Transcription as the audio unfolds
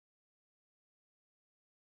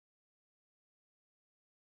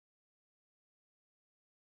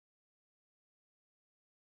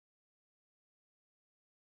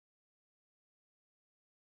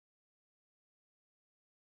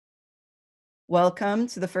Welcome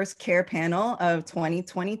to the first CARE panel of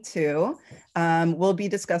 2022. We'll be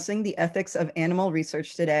discussing the ethics of animal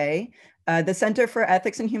research today. The Center for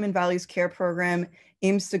Ethics and Human Values CARE program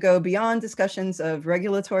aims to go beyond discussions of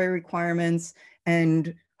regulatory requirements,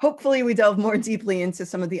 and hopefully we delve more deeply into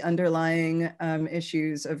some of the underlying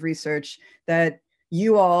issues of research that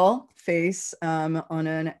you all face on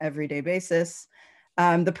an everyday basis.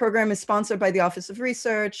 The program is sponsored by the Office of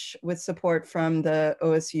Research with support from the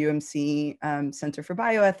OSU-UMC Center for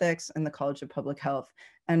Bioethics and the College of Public Health.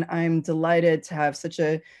 And I'm delighted to have such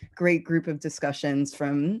a great group of discussions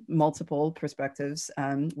from multiple perspectives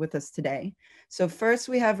with us today. So first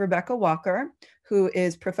we have Rebecca Walker, who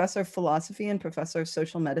is Professor of Philosophy and Professor of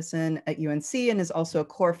Social Medicine at UNC and is also a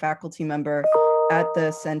core faculty member at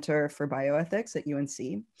the Center for Bioethics at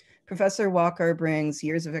UNC. Professor Walker brings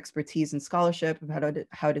years of expertise and scholarship about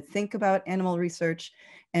how to think about animal research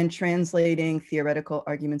and translating theoretical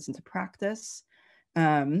arguments into practice.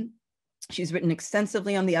 She's written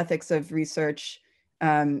extensively on the ethics of research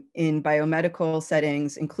in biomedical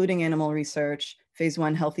settings, including animal research, phase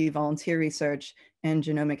 1 healthy volunteer research, and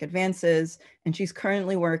genomic advances. And she's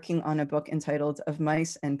currently working on a book entitled Of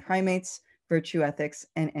Mice and Primates, Virtue Ethics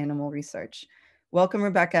and Animal Research. Welcome,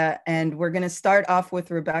 Rebecca. And we're going to start off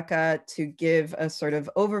with Rebecca to give a sort of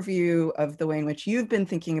overview of the way in which you've been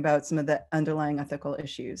thinking about some of the underlying ethical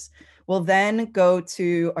issues. We'll then go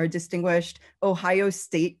to our distinguished Ohio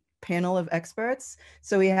State panel of experts.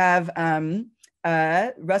 So we have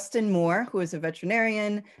Rustin Moore, who is a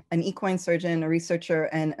veterinarian, an equine surgeon, a researcher,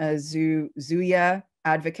 and a Zuya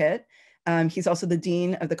advocate. He's also the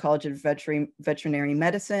Dean of the College of Veterinary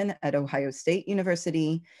Medicine at Ohio State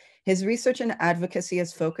University. His research and advocacy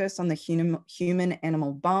is focused on the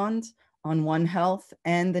human-animal bond, on One Health,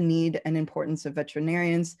 and the need and importance of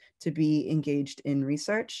veterinarians to be engaged in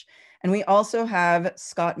research. And we also have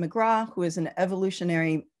Scott McGraw, who is an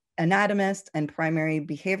evolutionary anatomist and primary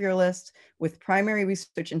behavioralist with primary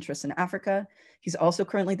research interests in Africa. He's also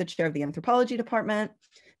currently the chair of the Anthropology department.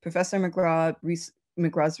 Professor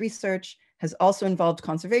McGraw's research has also involved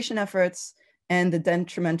conservation efforts and the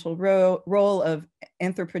detrimental role of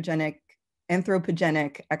anthropogenic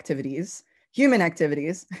activities, human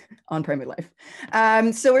activities on primate life.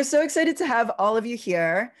 So we're so excited to have all of you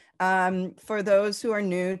here. For those who are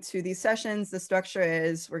new to these sessions, the structure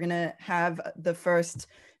is we're gonna have the first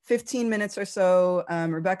 15 minutes or so.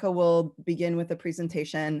 Rebecca will begin with a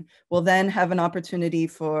presentation. We'll then have an opportunity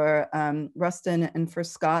for Rustin and for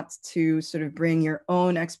Scott to sort of bring your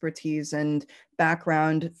own expertise and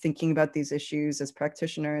background thinking about these issues as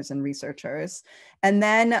practitioners and researchers. And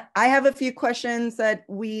then I have a few questions that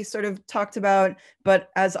we sort of talked about, but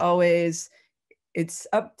as always, it's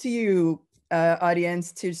up to you,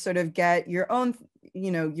 audience, to sort of get your own,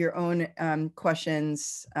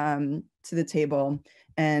 questions to the table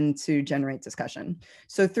and to generate discussion.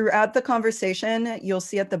 So throughout the conversation, you'll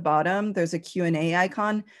see at the bottom, there's a Q&A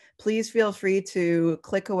icon. Please feel free to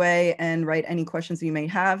click away and write any questions you may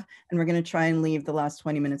have. And we're gonna try and leave the last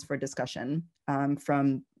 20 minutes for discussion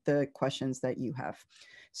from the questions that you have.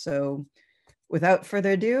 So without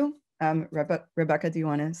further ado, Rebecca, do you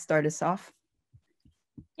wanna start us off?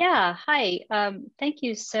 Yeah, hi. Thank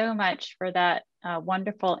you so much for that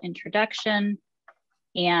wonderful introduction.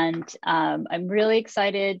 And I'm really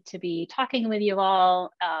excited to be talking with you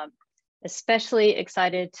all, especially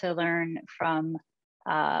excited to learn from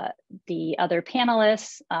the other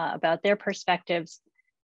panelists about their perspectives.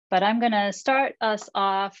 But I'm going to start us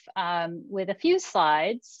off with a few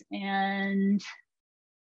slides, and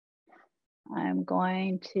I'm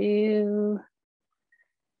going to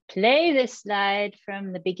play this slide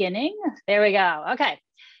from the beginning. There we go. Okay,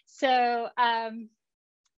 so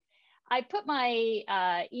I put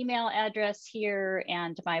my email address here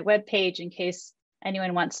and my webpage in case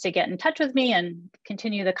anyone wants to get in touch with me and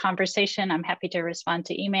continue the conversation. I'm happy to respond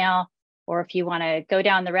to email, or if you want to go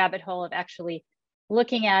down the rabbit hole of actually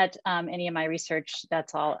looking at any of my research,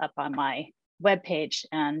 that's all up on my webpage.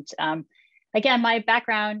 And again, my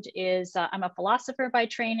background is I'm a philosopher by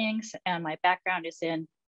training, and my background is in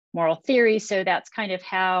moral theory. So that's kind of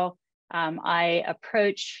how I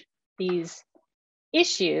approach these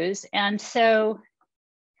issues. And so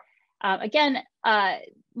again,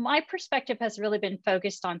 my perspective has really been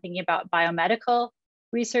focused on thinking about biomedical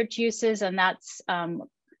research uses, and that's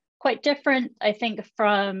quite different, I think,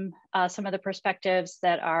 from some of the perspectives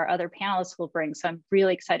that our other panelists will bring. So I'm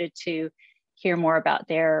really excited to hear more about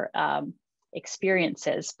their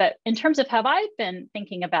experiences. But in terms of how I've been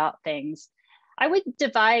thinking about things, I would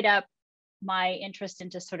divide up my interest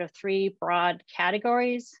into sort of three broad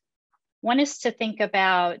categories. One is to think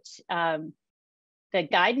about the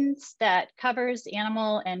guidance that covers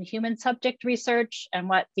animal and human subject research and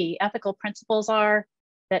what the ethical principles are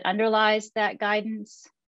that underlies that guidance,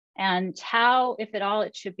 and how, if at all,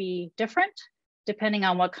 it should be different depending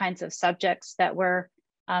on what kinds of subjects that we're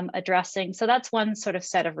addressing. So that's one sort of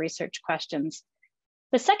set of research questions.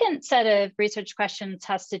 The second set of research questions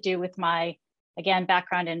has to do with my, again,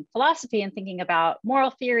 background in philosophy and thinking about moral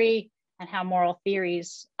theory and how moral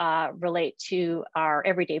theories relate to our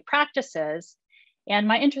everyday practices. And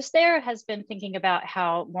my interest there has been thinking about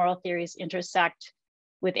how moral theories intersect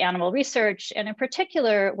with animal research, and in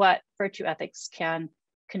particular, what virtue ethics can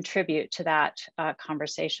contribute to that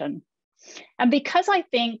conversation. And because I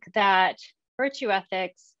think that virtue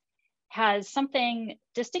ethics has something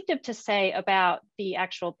distinctive to say about the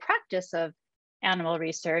actual practice of animal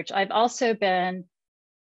research, I've also been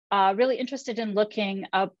really interested in looking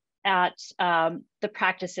up at the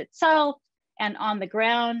practice itself and on the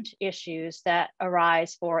ground issues that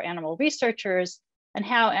arise for animal researchers and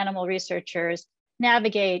how animal researchers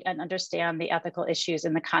navigate and understand the ethical issues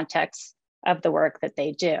in the context of the work that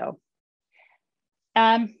they do.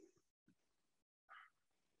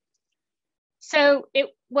 So it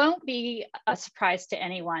won't be a surprise to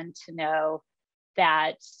anyone to know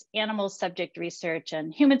that animal subject research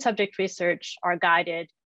and human subject research are guided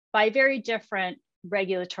by very different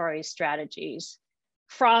regulatory strategies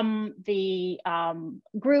from the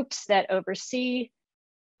groups that oversee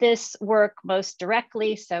this work most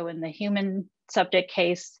directly. So in the human subject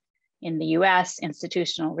case in the US,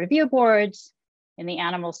 institutional review boards; in the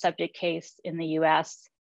animal subject case in the US,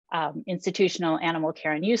 institutional animal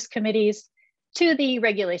care and use committees, to the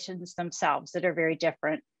regulations themselves that are very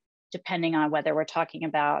different depending on whether we're talking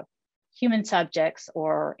about human subjects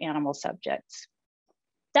or animal subjects.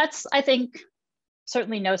 That's, I think,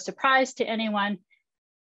 certainly no surprise to anyone.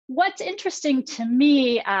 What's interesting to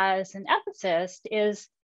me as an ethicist is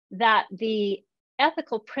that the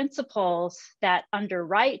ethical principles that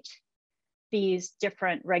underwrite these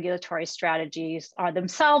different regulatory strategies are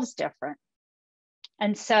themselves different.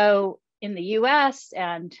 And so in the US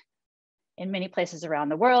and in many places around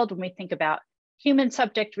the world, when we think about human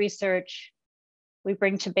subject research, we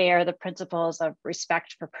bring to bear the principles of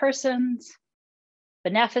respect for persons,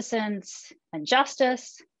 beneficence, and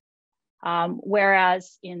justice.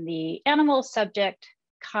 Whereas in the animal subject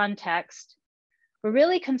context, we're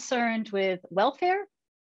really concerned with welfare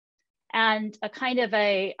and a kind of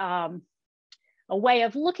a way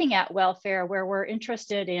of looking at welfare where we're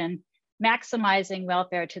interested in maximizing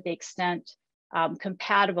welfare to the extent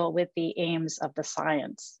compatible with the aims of the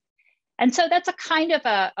science. And so that's a kind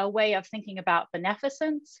of a way of thinking about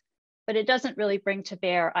beneficence, but it doesn't really bring to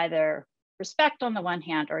bear either respect on the one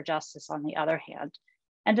hand or justice on the other hand.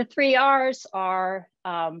 And the 3 R's are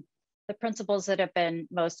the principles that have been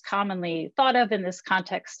most commonly thought of in this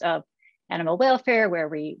context of animal welfare, where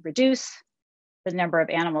we reduce the number of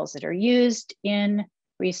animals that are used in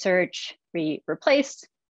research, we replace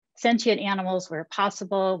sentient animals where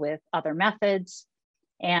possible with other methods,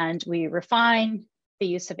 and we refine the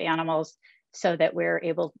use of animals so that we're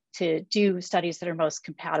able to do studies that are most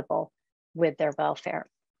compatible with their welfare.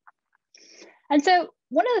 And so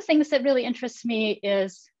one of the things that really interests me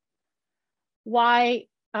is why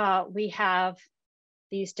we have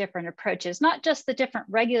these different approaches, not just the different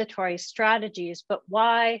regulatory strategies, but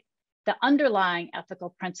why the underlying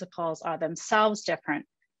ethical principles are themselves different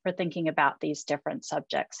for thinking about these different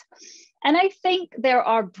subjects. And I think there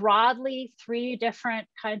are broadly 3 different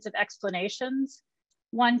kinds of explanations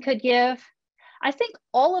one could give. I think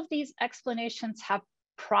all of these explanations have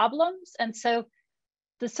problems. And so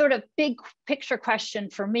the sort of big picture question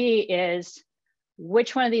for me is,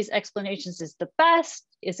 which one of these explanations is the best?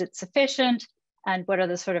 Is it sufficient? And what are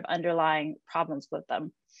the sort of underlying problems with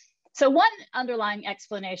them? So one underlying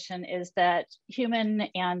explanation is that human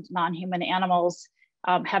and non-human animals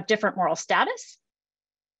have different moral status.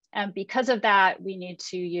 And because of that, we need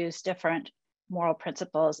to use different moral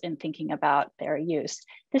principles in thinking about their use.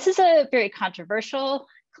 This is a very controversial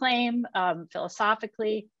claim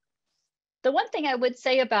philosophically. The one thing I would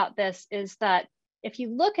say about this is that if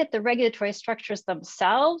you look at the regulatory structures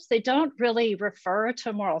themselves, they don't really refer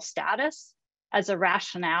to moral status as a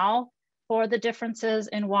rationale for the differences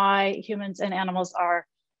in why humans and animals are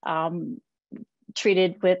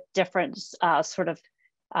treated with different sort of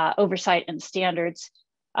oversight and standards.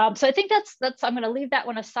 So I think that's I'm going to leave that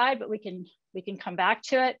one aside, but we can come back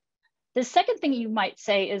to it. The second thing you might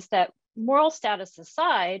say is that moral status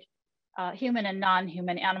aside, human and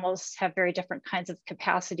non-human animals have very different kinds of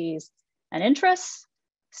capacities and interests,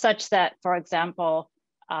 such that, for example,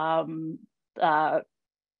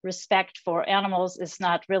 respect for animals is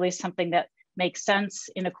not really something that makes sense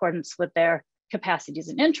in accordance with their capacities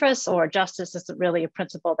and interests, or justice isn't really a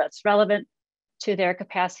principle that's relevant to their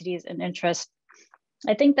capacities and interests.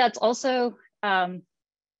 I think that's also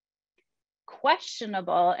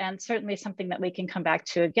questionable, and certainly something that we can come back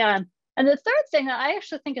to again. And the third thing that I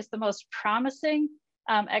actually think is the most promising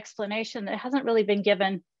explanation that hasn't really been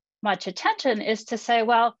given much attention is to say,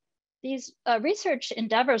 well, these research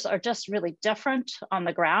endeavors are just really different on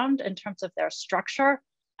the ground in terms of their structure.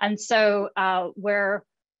 And so where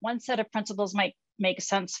one set of principles might make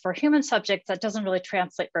sense for human subjects, that doesn't really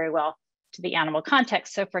translate very well to the animal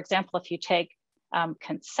context. So for example, if you take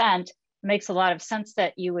consent, it makes a lot of sense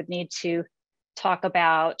that you would need to talk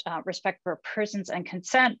about respect for persons and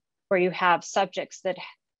consent, where you have subjects that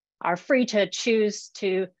are free to choose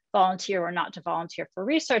to volunteer or not to volunteer for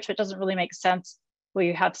research. It doesn't really make sense where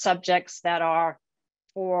you have subjects that are,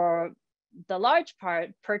 for the large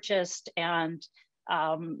part, purchased and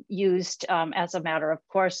used as a matter of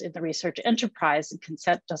course in the research enterprise, and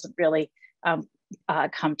consent doesn't really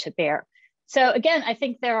come to bear. So again, I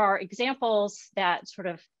think there are examples that sort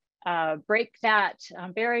of break that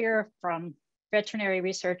barrier from veterinary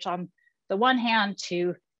research on the one hand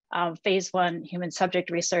to phase 1 human subject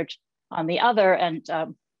research on the other, and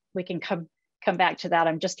we can come back to that.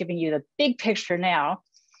 I'm just giving you the big picture now.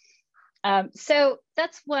 So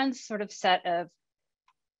that's one sort of set of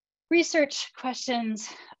research questions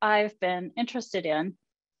I've been interested in.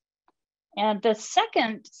 And the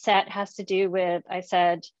second set has to do with, I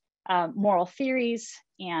said, moral theories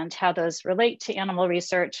and how those relate to animal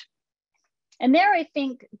research. And there, I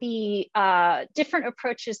think the different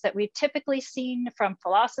approaches that we've typically seen from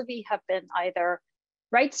philosophy have been either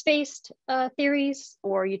rights-based theories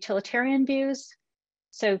or utilitarian views.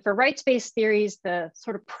 So for rights-based theories, the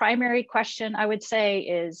sort of primary question I would say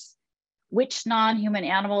is, which non-human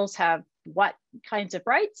animals have what kinds of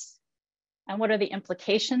rights? And what are the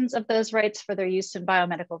implications of those rights for their use in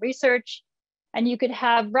biomedical research? And you could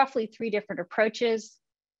have roughly 3 different approaches.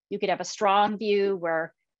 You could have a strong view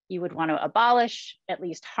where you would want to abolish at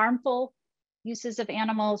least harmful uses of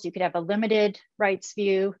animals. You could have a limited rights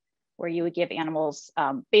view where you would give animals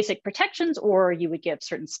basic protections, or you would give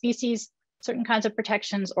certain species certain kinds of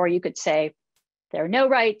protections, or you could say there are no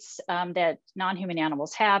rights that non-human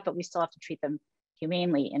animals have, but we still have to treat them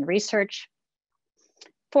humanely in research.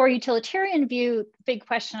 For a utilitarian view, the big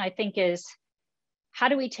question I think is, how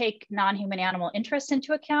do we take non-human animal interests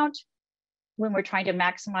into account when we're trying to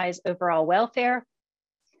maximize overall welfare?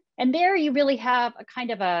 And there you really have a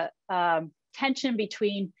kind of a tension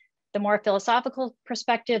between the more philosophical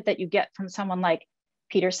perspective that you get from someone like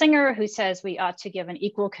Peter Singer, who says we ought to give an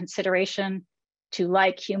equal consideration to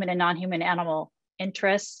like human and non-human animal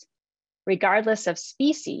interests, regardless of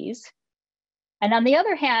species. And on the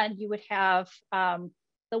other hand, you would have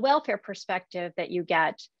the welfare perspective that you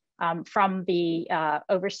get from the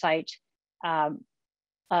oversight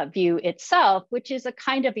view itself, which is a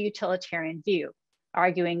kind of a utilitarian view,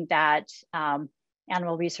 arguing that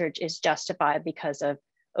animal research is justified because of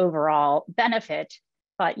overall benefit,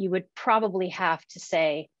 but you would probably have to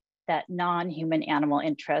say that non-human animal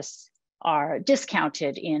interests are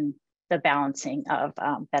discounted in the balancing of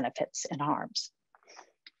benefits and harms.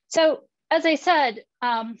 So as I said,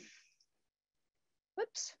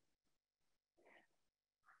 whoops.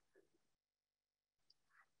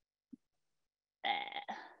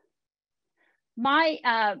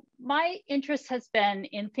 My interest has been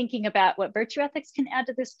in thinking about what virtue ethics can add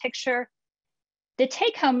to this picture. The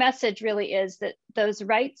take-home message really is that those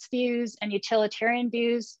rights views and utilitarian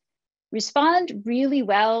views respond really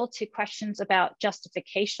well to questions about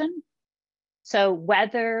justification. So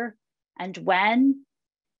whether and when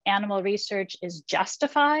animal research is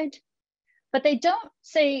justified, but they don't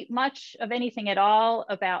say much of anything at all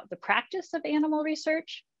about the practice of animal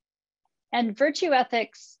research. And virtue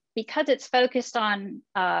ethics, because it's focused on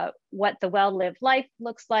what the well-lived life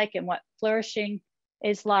looks like and what flourishing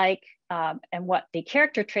is like, and what the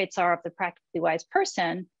character traits are of the practically wise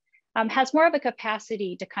person, has more of a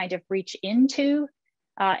capacity to kind of reach into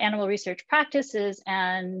animal research practices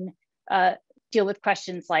and deal with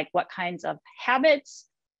questions like what kinds of habits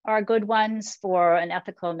are good ones for an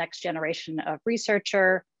ethical next generation of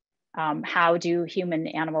researcher? How do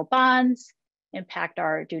human-animal bonds impact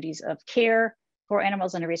our duties of care for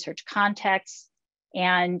animals in a research context?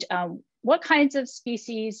 And what kinds of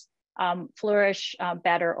species flourish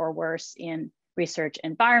better or worse in research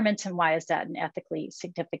environments, and why is that an ethically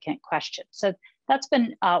significant question? So that's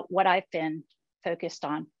been what I've been focused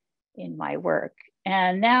on in my work.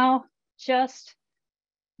 And now just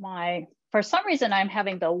for some reason, I'm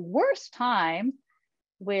having the worst time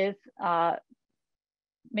with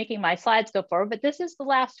making my slides go forward, but this is the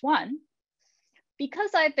last one.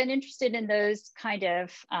 Because I've been interested in those kind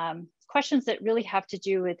of questions that really have to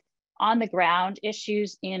do with on the ground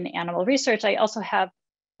issues in animal research, I also have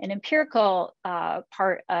an empirical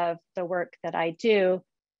part of the work that I do.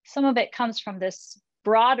 Some of it comes from this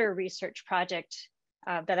broader research project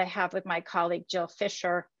that I have with my colleague, Jill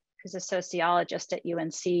Fisher, who's a sociologist at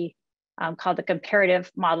UNC, called the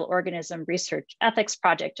Comparative Model Organism Research Ethics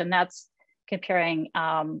Project. And that's comparing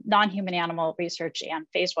non-human animal research and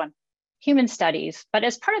phase 1 human studies. But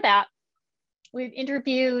as part of that, we've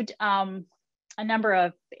interviewed a number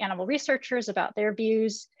of animal researchers about their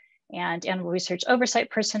views and animal research oversight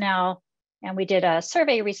personnel. And we did a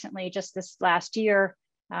survey recently, just this last year,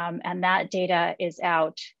 and that data is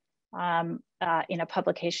out in a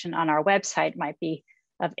publication on our website, might be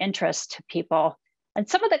of interest to people. And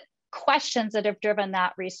some of the questions that have driven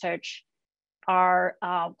that research are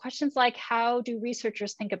questions like, how do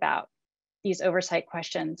researchers think about these oversight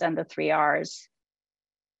questions and the 3 Rs?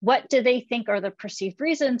 What do they think are the perceived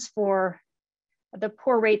reasons for the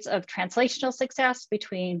poor rates of translational success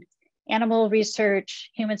between animal research,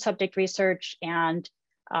 human subject research, and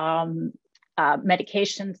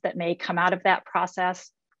medications that may come out of that process?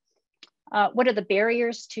 What are the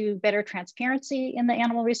barriers to better transparency in the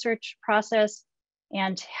animal research process?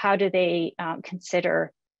 And how do they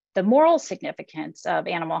consider the moral significance of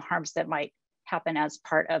animal harms that might happen as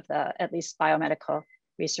part of the, at least, biomedical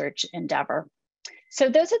research endeavor? So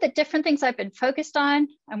those are the different things I've been focused on.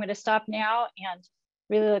 I'm going to stop now and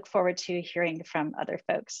really look forward to hearing from other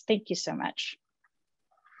folks. Thank you so much.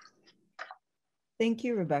 Thank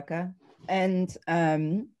you, Rebecca. And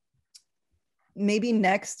maybe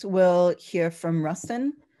next we'll hear from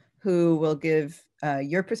Rustin, who will give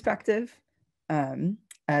your perspective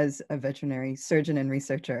as a veterinary surgeon and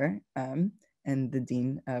researcher and the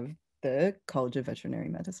dean of the College of Veterinary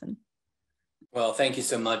Medicine. Well, thank you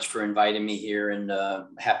so much for inviting me here, and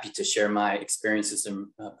happy to share my experiences and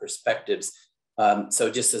perspectives. So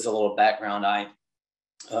just as a little background, I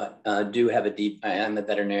am a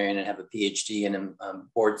veterinarian and have a PhD, and I'm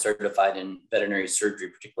board certified in veterinary surgery,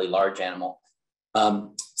 particularly large animal.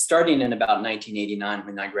 Starting in about 1989,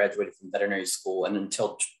 when I graduated from veterinary school, and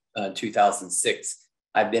until 2006,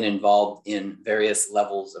 I've been involved in various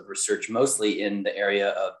levels of research, mostly in the area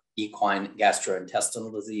of equine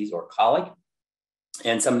gastrointestinal disease, or colic,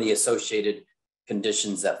 and some of the associated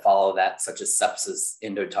conditions that follow that, such as sepsis,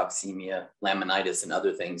 endotoxemia, laminitis, and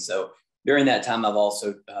other things. So during that time, I've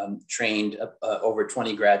also trained over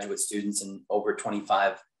 20 graduate students and over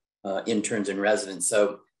 25 interns and residents.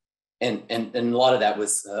 So, and a lot of that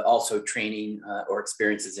was also training or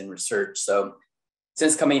experiences in research. So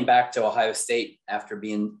since coming back to Ohio State after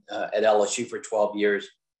being at LSU for 12 years,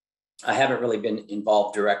 I haven't really been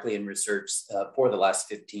involved directly in research for the last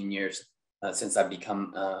 15 years since I've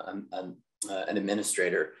become an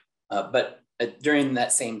administrator. But during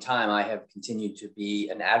that same time, I have continued to be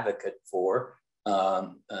an advocate for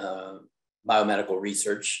biomedical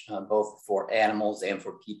research, both for animals and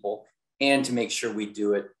for people, and to make sure we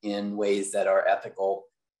do it in ways that are ethical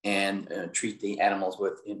and treat the animals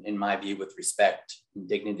with, in my view, with respect, and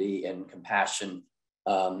dignity, and compassion,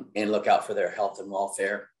 and look out for their health and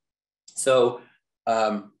welfare. So,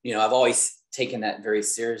 I've always taken that very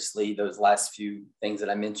seriously, those last few things that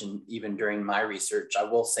I mentioned, even during my research. I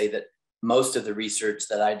will say that most of the research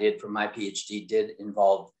that I did for my PhD did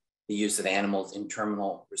involve the use of animals in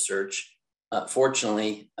terminal research.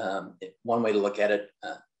 Fortunately, one way to look at it,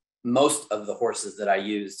 most of the horses that I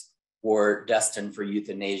used were destined for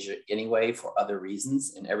euthanasia anyway, for other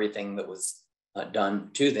reasons, and everything that was done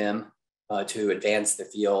to them to advance the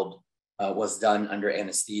field was done under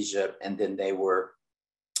anesthesia, and then they were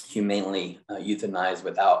humanely euthanized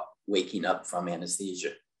without waking up from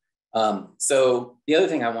anesthesia. So the other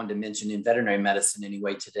thing I wanted to mention, in veterinary medicine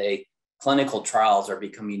anyway today, clinical trials are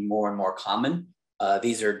becoming more and more common.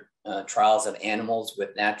 These are trials of animals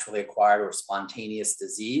with naturally acquired or spontaneous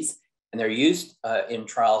disease, and they're used in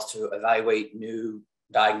trials to evaluate new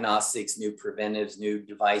diagnostics, new preventives, new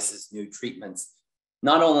devices, new treatments,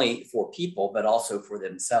 not only for people, but also for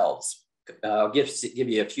themselves. I'll give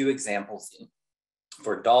you a few examples.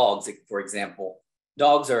 For dogs, for example,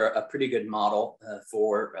 dogs are a pretty good model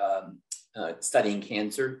for studying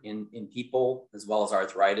cancer in people, as well as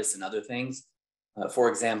arthritis and other things. For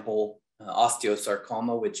example,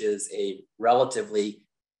 osteosarcoma, which is a relatively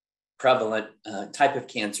prevalent type of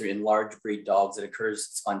cancer in large breed dogs that occurs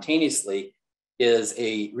spontaneously, is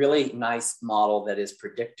a really nice model that is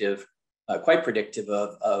predictive, quite predictive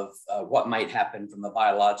of what might happen from a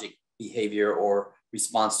biologic behavior or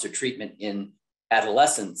response to treatment in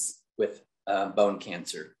adolescents with bone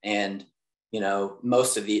cancer. And,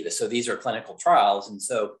 most of so these are clinical trials. And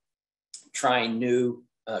so trying new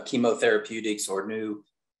chemotherapeutics or new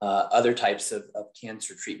other types of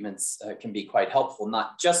cancer treatments can be quite helpful,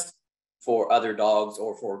 not just for other dogs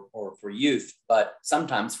or for youth, but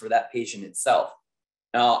sometimes for that patient itself.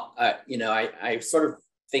 Now, I sort of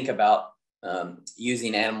think about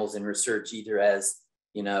using animals in research either as,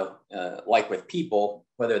 like with people,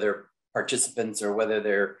 whether they're participants or whether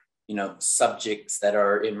they're, subjects that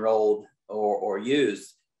are enrolled or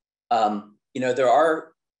used. There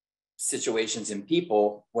are situations in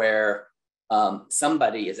people where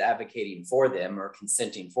somebody is advocating for them or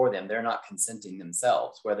consenting for them. They're not consenting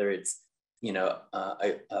themselves, whether it's,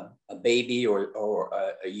 a baby or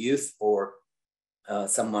a youth or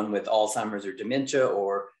someone with Alzheimer's or dementia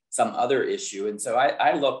or some other issue. And so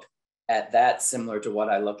I look at that similar to what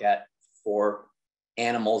I look at for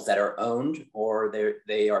animals that are owned, or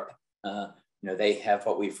they are, they have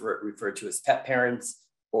what we've referred to as pet parents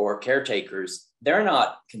or caretakers. They're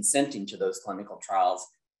not consenting to those clinical trials.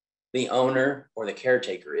 The owner or the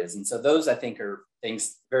caretaker is. And so those, I think, are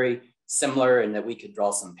things very similar and that we could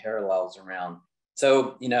draw some parallels around.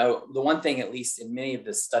 So, the one thing, at least in many of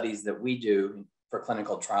the studies that we do for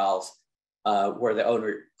clinical trials, where the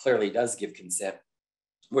owner clearly does give consent,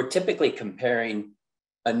 we're typically comparing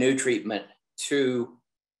a new treatment to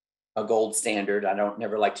a gold standard. I don't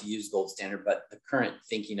never like to use gold standard, but the current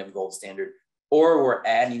thinking of gold standard, or we're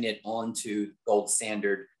adding it onto gold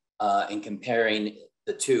standard and comparing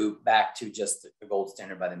the two back to just the gold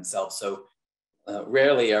standard by themselves. So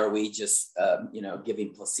rarely are we just,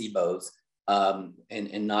 giving placebos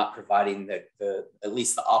and not providing the at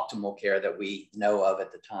least the optimal care that we know of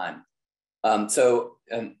at the time. So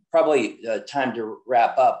probably time to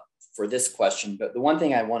wrap up for this question. But the one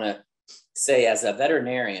thing I want to say as a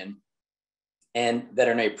veterinarian and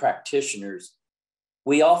veterinary practitioners,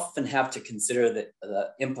 we often have to consider the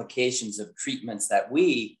implications of treatments that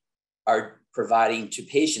we are providing to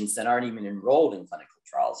patients that aren't even enrolled in clinical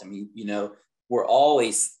trials. I mean, we're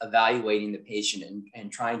always evaluating the patient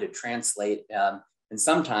and trying to translate. And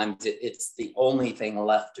sometimes it's the only thing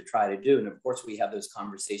left to try to do. And of course, we have those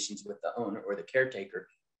conversations with the owner or the caretaker,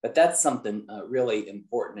 but that's something really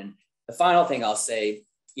important. And the final thing I'll say,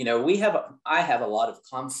 I have a lot of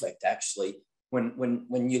conflict actually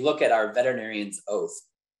when you look at our veterinarian's oath.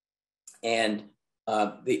 And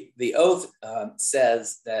the oath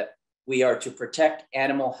says that we are to protect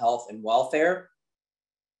animal health and welfare,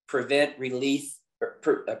 prevent and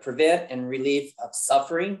relief of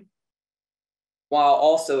suffering, while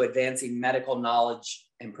also advancing medical knowledge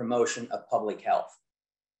and promotion of public health.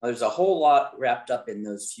 Now, there's a whole lot wrapped up in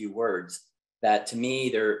those few words that, to me,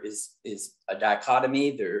 there is a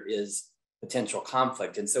dichotomy, there is potential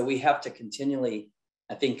conflict. And so we have to continually,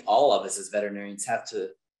 I think all of us as veterinarians have to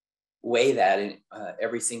weigh that in,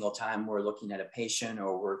 every single time we're looking at a patient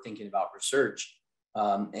or we're thinking about research,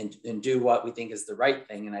 and do what we think is the right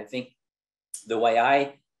thing. And I think the way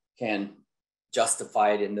I can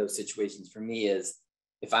justify it in those situations for me is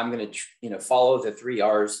if I'm going to follow the 3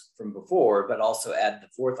 R's from before, but also add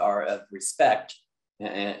the 4th R of respect,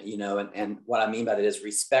 and what I mean by that is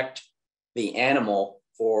respect the animal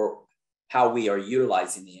for how we are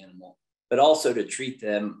utilizing the animal, but also to treat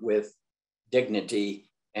them with dignity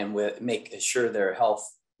and make sure their health,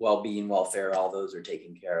 well-being, welfare, all those are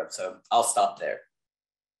taken care of. So I'll stop there.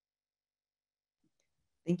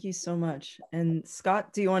 Thank you so much. And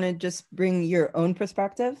Scott, do you want to just bring your own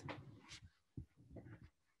perspective?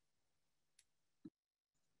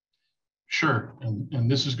 Sure, and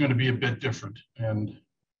this is going to be a bit different. And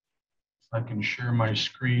if I can share my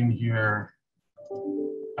screen here,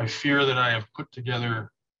 I fear that I have put together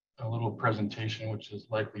a little presentation which is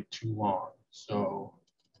likely too long. So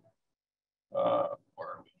where are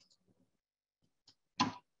we?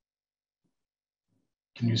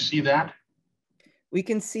 Can you see that? We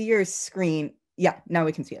can see your screen. Yeah, now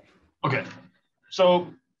we can see it. Okay, so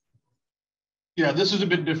yeah, this is a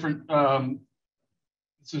bit different.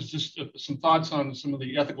 This is just some thoughts on some of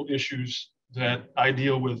the ethical issues that I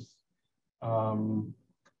deal with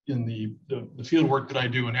in the field work that I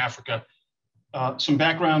do in Africa. Some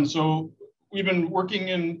background. So we've been working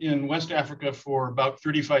in West Africa for about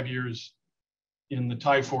 35 years in the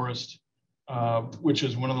Thai forest, which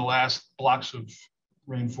is one of the last blocks of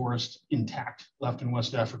rainforest intact left in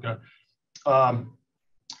West Africa.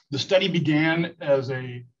 The study began as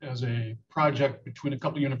a project between a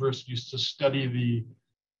couple of universities to study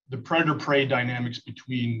the predator-prey dynamics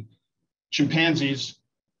between chimpanzees,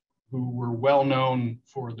 who were well known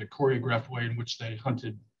for the choreographed way in which they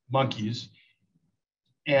hunted monkeys,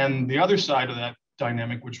 and the other side of that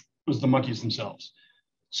dynamic, which the monkeys themselves.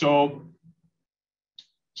 So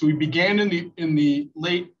we began in the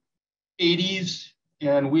late 80s,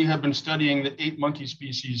 and we have been studying the 8 monkey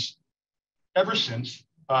species ever since.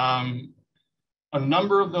 A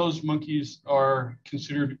number of those monkeys are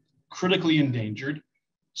considered critically endangered.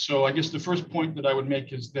 So I guess the first point that I would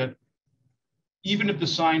make is that even if the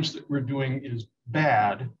science that we're doing is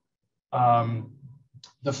bad,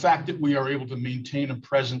 the fact that we are able to maintain a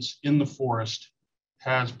presence in the forest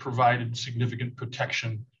has provided significant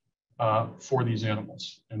protection for these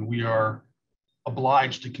animals. And we are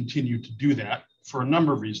obliged to continue to do that for a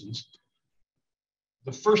number of reasons.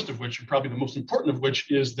 The first of which, and probably the most important of which,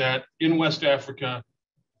 is that in West Africa,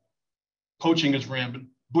 poaching is rampant.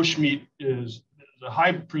 Bushmeat is a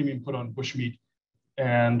high premium put on bushmeat.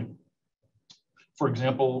 And for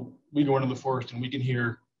example, we go into the forest and we can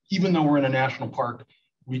hear, even though we're in a national park,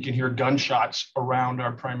 we can hear gunshots around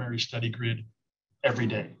our primary study grid every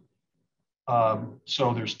day.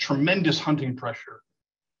 So there's tremendous hunting pressure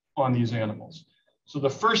on these animals. So the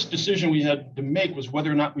first decision we had to make was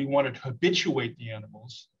whether or not we wanted to habituate the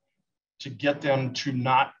animals to get them to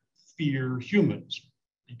not fear humans,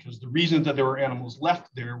 because the reason that there were animals left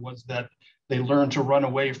there was that they learned to run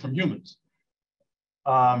away from humans.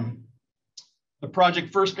 The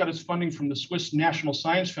project first got its funding from the Swiss National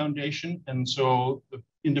Science Foundation, and so the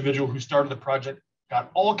individual who started the project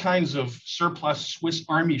got all kinds of surplus Swiss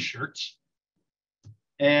Army shirts.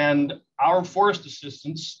 And our forest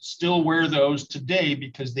assistants still wear those today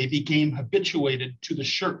because they became habituated to the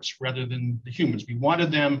shirts rather than the humans. We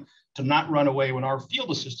wanted them to not run away when our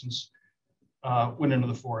field assistants went into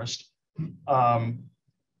the forest. But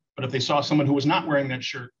if they saw someone who was not wearing that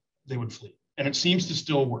shirt, they would flee. And it seems to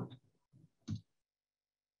still work.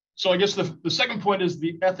 So I guess the second point is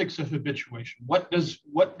the ethics of habituation. What is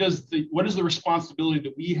the responsibility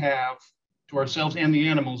that we have to ourselves and the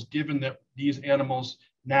animals, given that these animals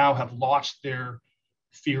now have lost their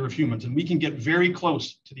fear of humans? And we can get very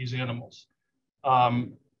close to these animals.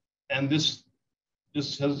 And this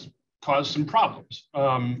has caused some problems.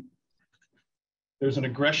 There's an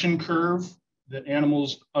aggression curve that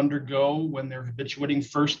animals undergo when they're habituating.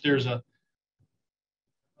 First, there's a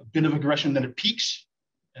bit of aggression, then it peaks,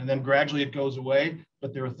 and then gradually it goes away.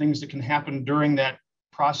 But there are things that can happen during that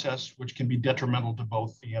process which can be detrimental to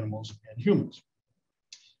both the animals and humans.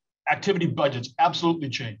 Activity budgets absolutely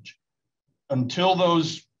change. Until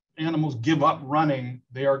those animals give up running,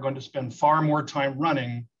 they are going to spend far more time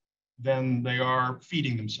running than they are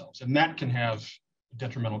feeding themselves. And that can have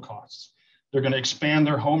detrimental costs. They're going to expand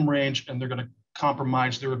their home range and they're going to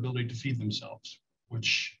compromise their ability to feed themselves,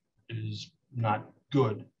 which is not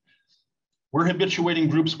good. We're habituating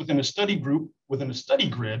groups within a study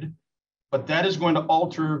grid, but that is going to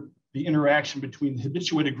alter the interaction between the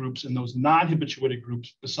habituated groups and those non-habituated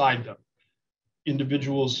groups beside them.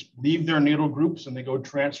 Individuals leave their natal groups and they go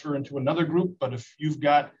transfer into another group, but if you've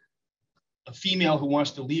got a female who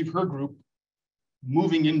wants to leave her group,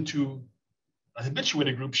 moving into a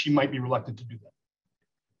habituated group, she might be reluctant to do that,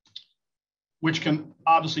 which can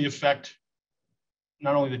obviously affect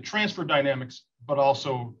not only the transfer dynamics, but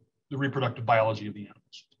also the reproductive biology of the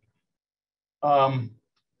animals.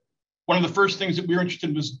 One of the first things that we were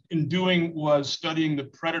interested in doing was studying the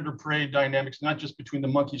predator-prey dynamics, not just between the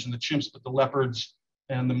monkeys and the chimps, but the leopards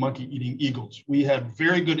and the monkey-eating eagles. We had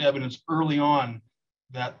very good evidence early on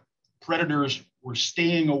that predators were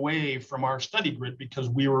staying away from our study grid because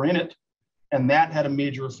we were in it, and that had a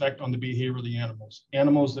major effect on the behavior of the animals.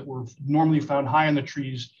 Animals that were normally found high in the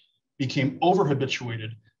trees became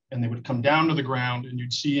over-habituated, and they would come down to the ground, and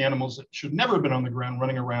you'd see animals that should never have been on the ground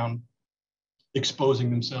running around, exposing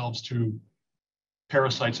themselves to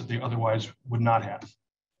parasites that they otherwise would not have.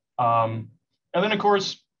 And then, of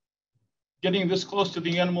course, getting this close to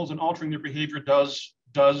the animals and altering their behavior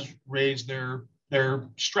does raise their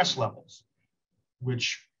stress levels,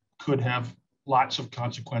 which could have lots of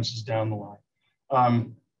consequences down the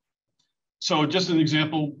line. So just an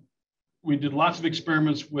example, we did lots of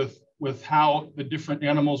experiments with how the different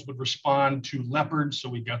animals would respond to leopards. So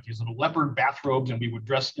we got these little leopard bathrobes and we would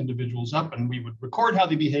dress individuals up and we would record how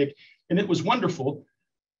they behaved. And it was wonderful,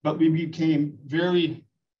 but we became very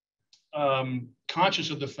conscious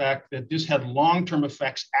of the fact that this had long-term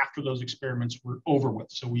effects after those experiments were over with.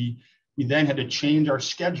 So we then had to change our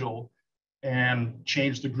schedule and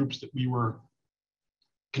change the groups that we were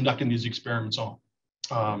conducting these experiments on.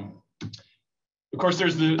 Of course,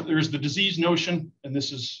 there's the disease notion, and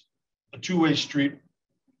this is a two-way street.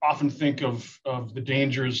 Often think of the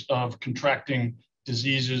dangers of contracting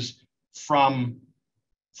diseases from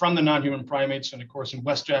the non-human primates. And of course, in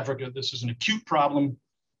West Africa, this is an acute problem.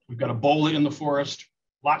 We've got Ebola in the forest.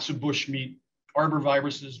 lots of bushmeat,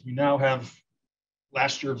 arborviruses. We now have,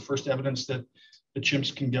 last year, first evidence that the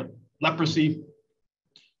chimps can get leprosy.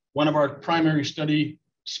 One of our primary study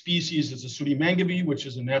species is the sooty mangabe, which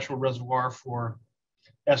is a natural reservoir for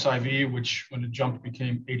SIV, which when it jumped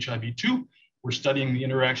became HIV-2. We're studying the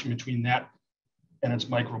interaction between that and its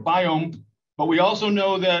microbiome. But we also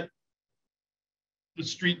know that the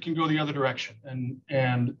street can go the other direction,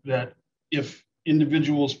 and that if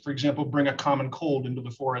individuals, for example, bring a common cold into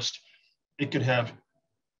the forest, it could have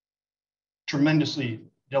tremendously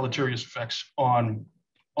deleterious effects on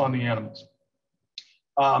the animals.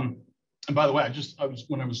 And by the way,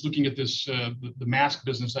 when I was looking at this, the mask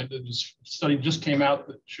business, this study just came out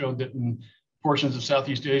that showed that in portions of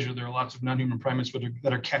Southeast Asia, there are lots of non-human primates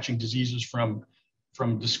that are catching diseases from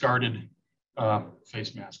discarded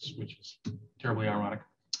face masks, which is terribly ironic.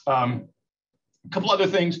 A couple other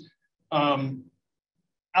things.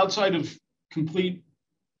 Outside of complete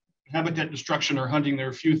habitat destruction or hunting, there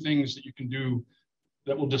are a few things that you can do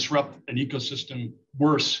that will disrupt an ecosystem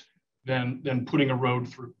worse than putting a road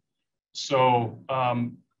through. So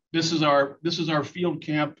this is our field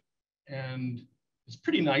camp, and it's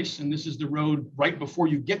pretty nice. And this is the road right before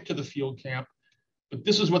you get to the field camp. But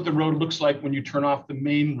this is what the road looks like when you turn off the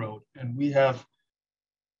main road. And we have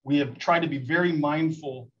tried to be very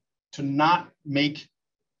mindful to not make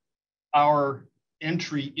our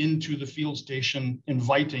entry into the field station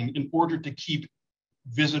inviting in order to keep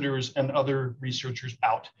visitors and other researchers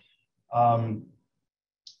out.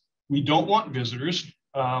 We don't want visitors,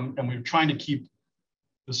 and we're trying to keep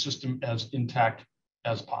the system as intact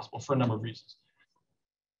as possible for a number of reasons.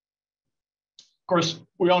 Of course,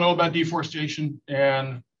 we all know about deforestation,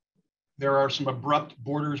 and there are some abrupt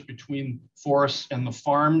borders between forests and the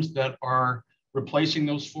farms that are replacing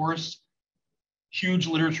those forests. Huge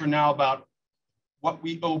literature now about what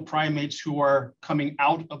we owe primates who are coming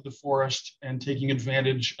out of the forest and taking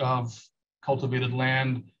advantage of cultivated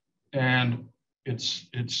land. And it's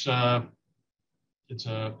a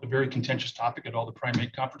very contentious topic at all the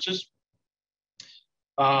primate conferences.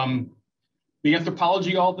 The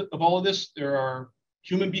anthropology of all of this, there are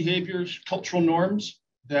human behaviors, cultural norms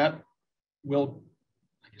that will,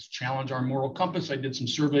 I guess, challenge our moral compass. I did some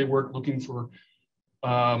survey work looking for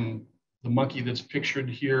the monkey that's pictured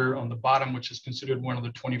here on the bottom, which is considered one of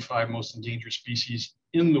the 25 most endangered species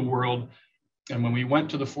in the world. And when we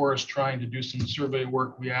went to the forest trying to do some survey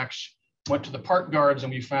work, we actually went to the park guards,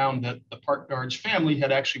 and we found that the park guard's family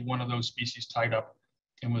had actually one of those species tied up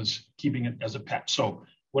and was keeping it as a pet. So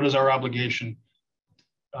what is our obligation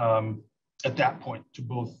at that point to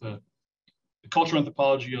both the cultural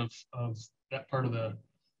anthropology of that part of the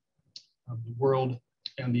world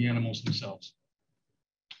and the animals themselves?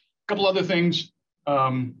 A couple other things.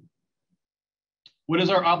 What is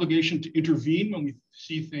our obligation to intervene when we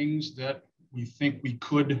see things that we think we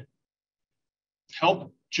could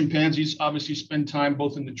help? Chimpanzees obviously spend time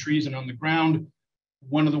both in the trees and on the ground.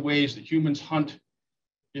 One of the ways that humans hunt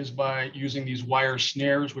is by using these wire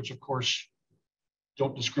snares, which of course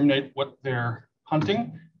don't discriminate what they're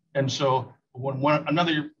hunting. And so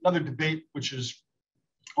another debate which is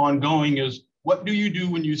ongoing is, what do you do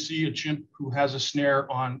when you see a chimp who has a snare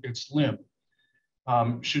on its limb?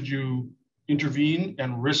 Should you intervene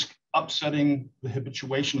and risk upsetting the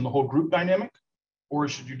habituation and the whole group dynamic, or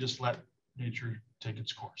should you just let nature take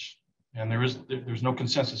its course? And there's no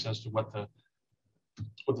consensus as to what the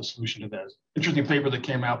solution to that is. Interesting paper that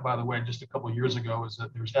came out, by the way, just a couple of years ago, is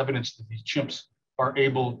that there's evidence that these chimps are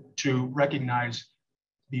able to recognize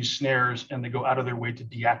these snares, and they go out of their way to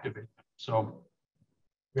deactivate them. So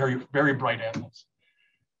very, very bright animals.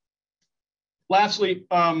 Lastly,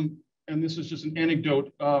 and this is just an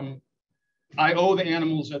anecdote, I owe the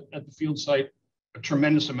animals at the field site a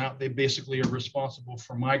tremendous amount. They basically are responsible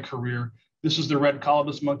for my career. This is the red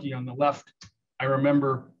colobus monkey on the left. I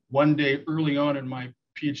remember one day early on in my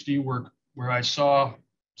PhD work where I saw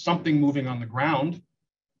something moving on the ground.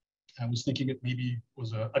 I was thinking it maybe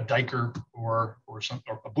was a diker or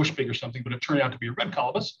a bush pig or something, but it turned out to be a red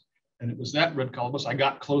colobus. And it was that red colobus. I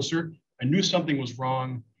got closer. I knew something was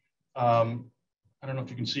wrong. I don't know if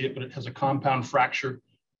you can see it, but it has a compound fracture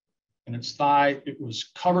in its thigh. It was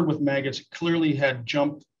covered with maggots. It clearly had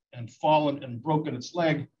jumped and fallen and broken its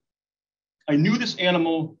leg. I knew this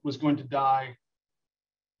animal was going to die.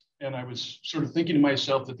 And I was sort of thinking to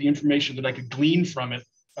myself that the information that I could glean from it,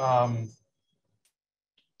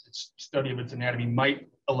 its study of its anatomy, might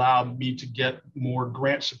allow me to get more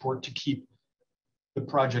grant support to keep the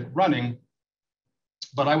project running,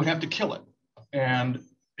 but I would have to kill it. And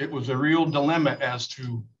it was a real dilemma as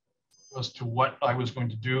to what I was going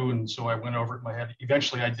to do. And so I went over it in my head.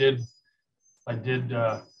 Eventually I did I did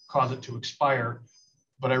cause it to expire,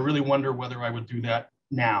 but I really wonder whether I would do that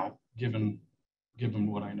now, given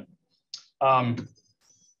what I know.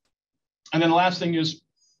 And then the last thing is,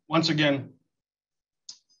 once again,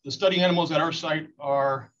 the study animals at our site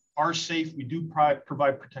are safe. We do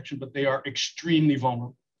provide protection, but they are extremely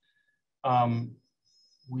vulnerable.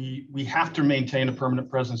 We have to maintain a permanent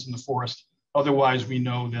presence in the forest. Otherwise, we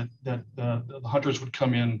know that the hunters would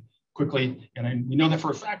come in quickly. And we know that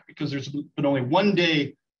for a fact because there's been only one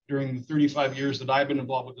day during the 35 years that I've been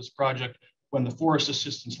involved with this project when the forest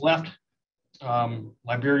assistants left.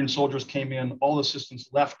 Liberian soldiers came in, all the assistants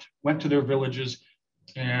left, went to their villages.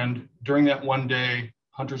 And during that one day,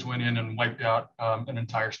 hunters went in and wiped out an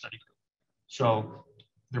entire study group. So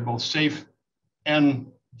they're both safe and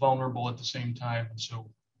vulnerable at the same time. And so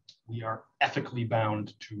we are ethically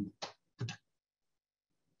bound to protect.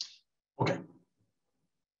 Okay,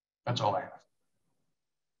 that's all I have.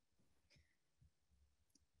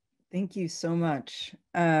 Thank you so much.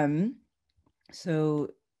 So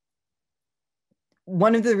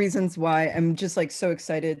one of the reasons why I'm just like so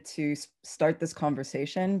excited to start this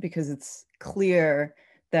conversation, because it's clear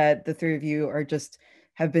that the three of you are just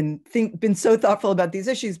have been so thoughtful about these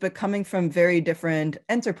issues, but coming from very different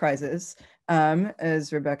enterprises,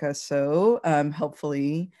 as Rebecca so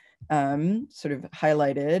helpfully sort of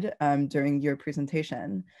highlighted during your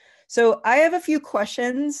presentation. So I have a few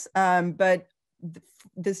questions, but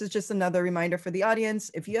this is just another reminder for the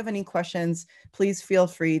audience. If you have any questions, please feel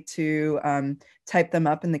free to type them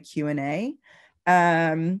up in the Q&A.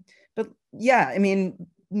 But yeah, I mean,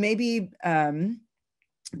 maybe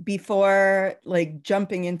before like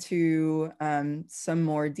jumping into some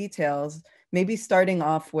more details, maybe starting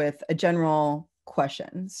off with a general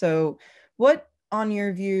question. So what, on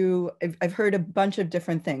your view, I've heard a bunch of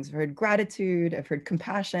different things. I've heard gratitude, I've heard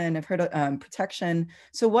compassion, I've heard protection.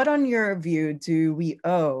 So what, on your view, do we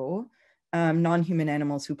owe non-human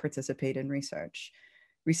animals who participate in research?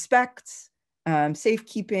 Respect,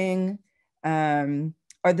 safekeeping,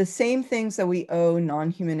 are the same things that we owe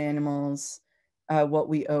non-human animals what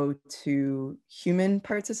we owe to human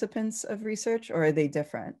participants of research, or are they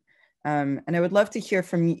different? And I would love to hear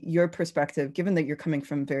from your perspective, given that you're coming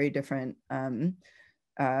from very different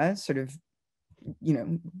sort of, you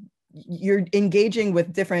know, you're engaging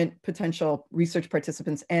with different potential research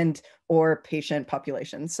participants and or patient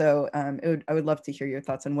populations. So I would love to hear your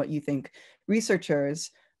thoughts on what you think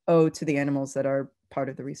researchers owe to the animals that are part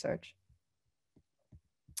of the research.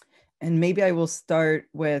 And maybe I will start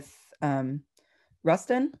with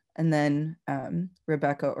Rustin, and then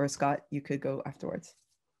Rebecca or Scott, you could go afterwards.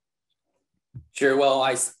 Sure. Well,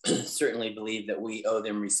 I certainly believe that we owe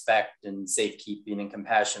them respect and safekeeping and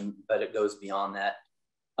compassion, but it goes beyond that.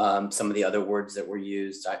 Some of the other words that were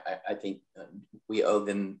used, I think we owe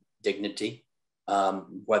them dignity,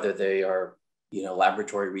 whether they are, you know,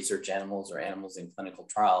 laboratory research animals or animals in clinical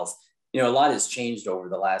trials. You know, a lot has changed over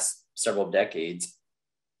the last several decades,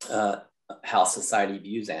 how society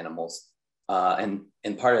views animals.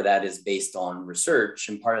 And part of that is based on research,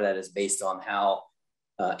 and part of that is based on how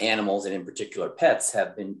animals, and in particular pets,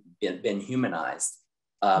 have been humanized,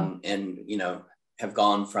 and, you know, have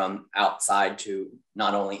gone from outside to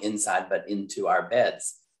not only inside, but into our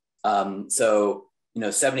beds. So, you know,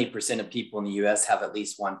 70% of people in the US have at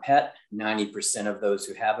least one pet. 90% of those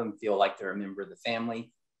who have them feel like they're a member of the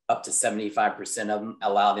family. Up to 75% of them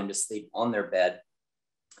allow them to sleep on their bed.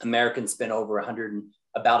 Americans spent over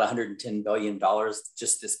about $110 billion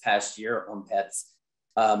just this past year on pets.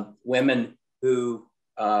 Women who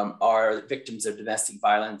are victims of domestic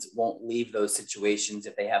violence won't leave those situations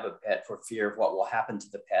if they have a pet for fear of what will happen to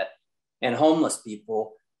the pet. And homeless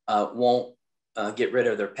people won't get rid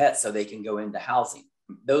of their pets so they can go into housing.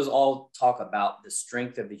 Those all talk about the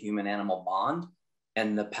strength of the human-animal bond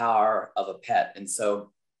and the power of a pet. And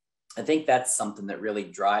so I think that's something that really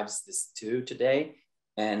drives this too today.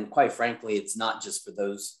 And quite frankly, it's not just for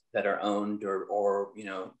those that are owned or you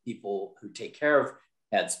know, people who take care of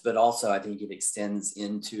pets, but also I think it extends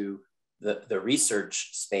into the research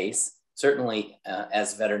space. Certainly,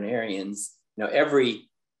 as veterinarians, you know, every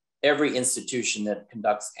institution that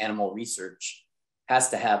conducts animal research has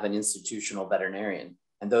to have an institutional veterinarian,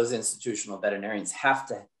 and those institutional veterinarians have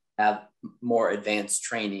to have more advanced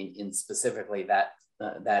training in specifically that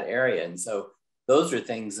area. And so those are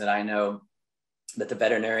things that I know that the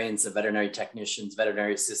veterinarians, the veterinary technicians,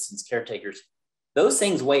 veterinary assistants, caretakers, those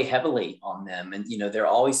things weigh heavily on them. And, you know, they're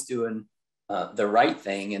always doing the right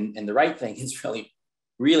thing. And the right thing is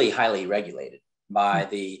really highly regulated by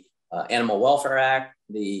the Animal Welfare Act,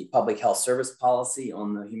 the Public Health Service Policy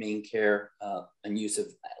on the humane care and use of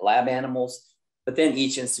lab animals, But then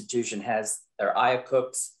each institution has their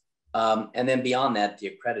IACUCs, and then beyond that, the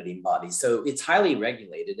accrediting body. So it's highly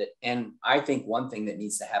regulated. And I think one thing that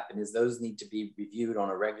needs to happen is those need to be reviewed on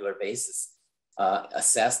a regular basis,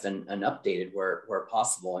 assessed and updated where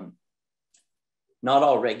possible. And not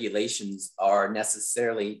all regulations are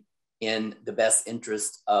necessarily in the best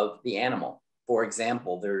interest of the animal. For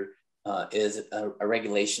example, there is a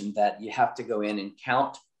regulation that you have to go in and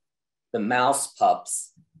count the mouse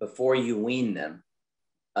pups before you wean them,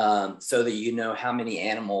 so that you know how many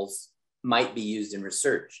animals might be used in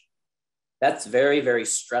research. That's very, very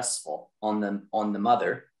stressful on the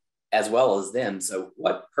mother as well as them. So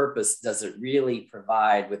what purpose does it really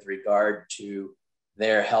provide with regard to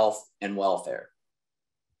their health and welfare?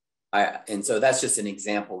 And so that's just an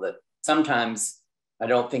example that sometimes I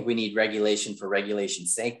don't think we need regulation for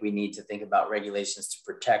regulation's sake. We need to think about regulations to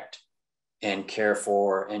protect and care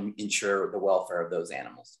for and ensure the welfare of those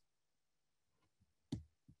animals.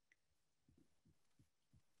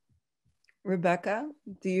 Rebecca,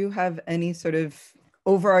 do you have any sort of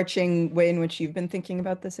overarching way in which you've been thinking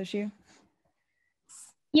about this issue?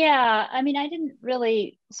 Yeah, I mean, I didn't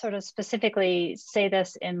really sort of specifically say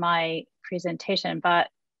this in my presentation, but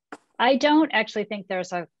I don't actually think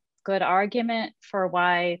there's a good argument for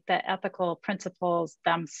why the ethical principles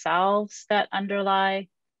themselves that underlie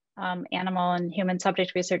animal and human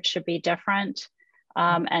subject research should be different.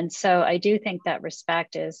 And so I do think that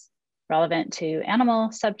respect is relevant to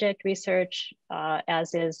animal subject research,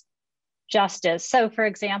 as is justice. So for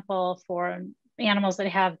example, for animals that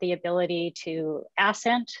have the ability to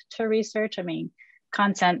assent to research, I mean,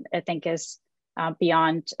 consent, I think, is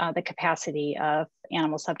beyond the capacity of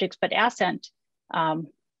animal subjects, but assent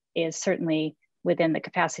is certainly within the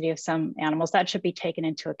capacity of some animals. That should be taken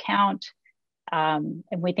into account. And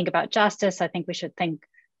when we think about justice, I think we should think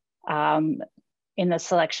in the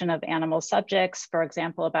selection of animal subjects, for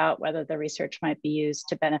example, about whether the research might be used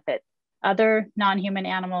to benefit other non-human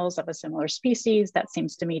animals of a similar species. That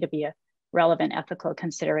seems to me to be a relevant ethical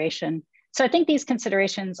consideration. So I think these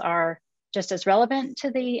considerations are just as relevant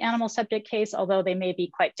to the animal subject case, although they may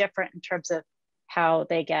be quite different in terms of how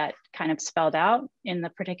they get kind of spelled out in the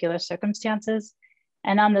particular circumstances.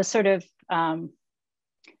 And on the sort of,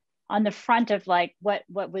 on the front of like, what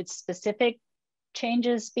would specific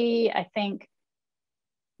changes be? I think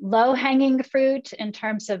low-hanging fruit in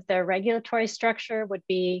terms of the regulatory structure would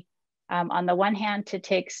be, on the one hand, to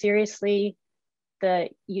take seriously the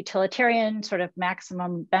utilitarian sort of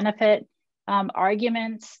maximum benefit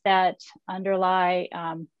arguments that underlie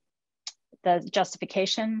the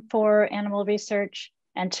justification for animal research,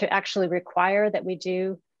 and to actually require that we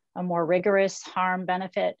do a more rigorous harm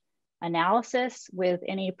benefit analysis with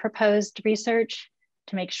any proposed research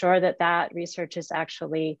to make sure that that research is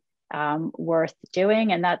actually worth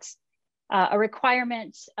doing. And that's a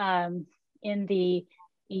requirement in the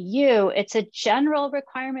EU. It's a general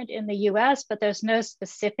requirement in the US, but there's no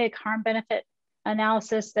specific harm benefit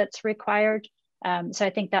analysis that's required. So I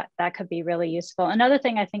think that that could be really useful. Another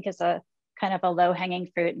thing I think is a kind of a low-hanging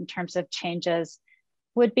fruit in terms of changes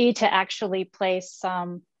would be to actually place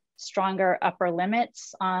some stronger upper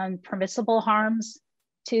limits on permissible harms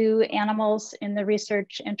to animals in the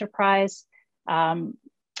research enterprise,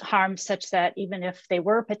 harms such that even if they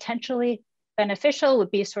were potentially beneficial, would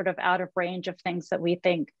be sort of out of range of things that we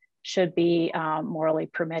think should be morally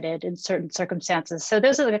permitted in certain circumstances. So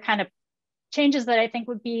those are the kind of changes that I think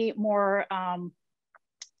would be more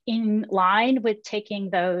in line with taking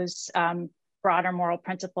those broader moral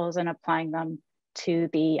principles and applying them to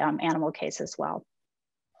the animal case as well.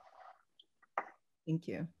 Thank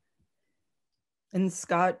you. And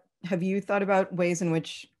Scott, have you thought about ways in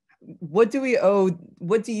which, what do we owe,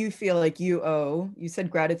 what do you feel like you owe? You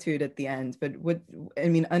said gratitude at the end, but what, I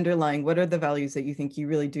mean, underlying, what are the values that you think you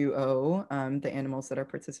really do owe the animals that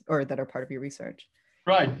are that are part of your research?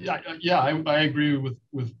 Right, yeah, I agree with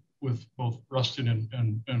both Rustin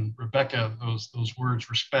and Rebecca, those words,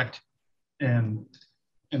 respect and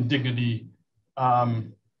dignity. I'd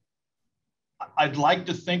like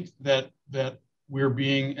to think that we're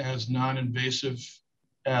being as non-invasive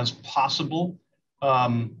as possible,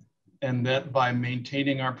 and that by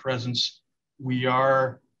maintaining our presence, we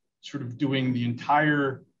are sort of doing the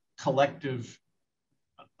entire collective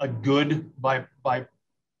a good by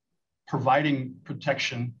providing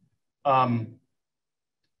protection. But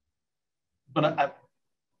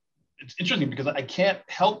it's interesting because I can't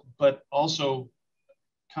help but also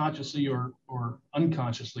consciously or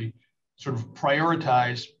unconsciously sort of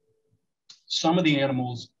prioritize some of the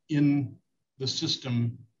animals in the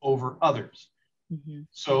system over others. Mm-hmm.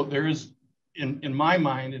 So there is in my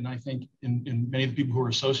mind, and I think in many of the people who are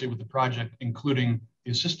associated with the project, including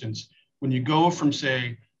the assistants, when you go from,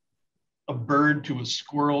 say, a bird to a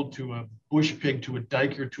squirrel to a bush pig to a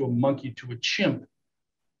duiker to a monkey to a chimp,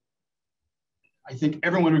 I think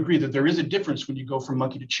everyone would agree that there is a difference when you go from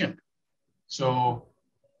monkey to chimp. So,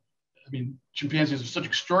 I mean, chimpanzees are such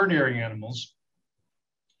extraordinary animals.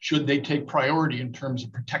 Should they take priority in terms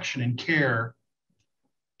of protection and care,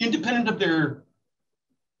 independent of their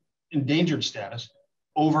endangered status,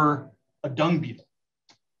 over a dung beetle,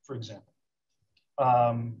 for example?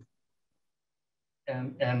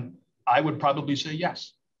 And I would probably say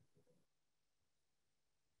yes.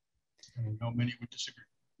 I know many would disagree.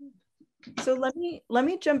 So let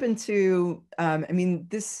me jump into, I mean,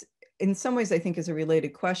 this in some ways I think is a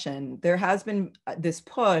related question. There has been this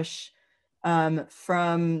push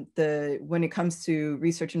from when it comes to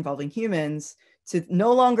research involving humans to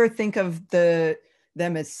no longer think of them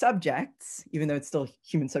as subjects, even though it's still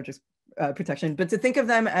human subjects protection, but to think of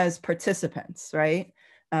them as participants, right?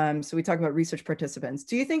 So we talk about research participants.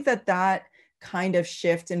 Do you think that that kind of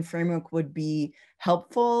shift in framework would be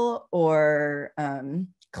helpful or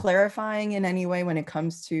clarifying in any way when it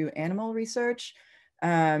comes to animal research?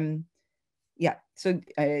 Yeah, so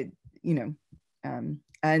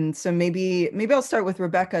and so maybe I'll start with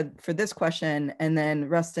Rebecca for this question, and then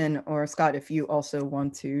Rustin or Scott, if you also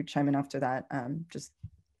want to chime in after that, just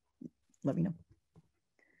let me know.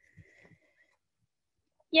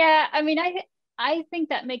 Yeah, I mean, I think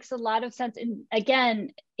that makes a lot of sense.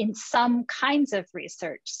 Again, in some kinds of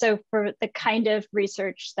research. So for the kind of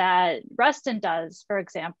research that Rustin does, for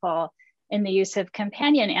example, in the use of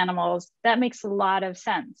companion animals, that makes a lot of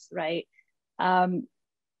sense, right?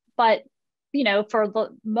 But for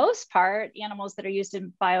the most part, animals that are used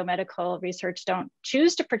in biomedical research don't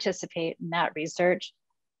choose to participate in that research,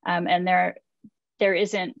 and there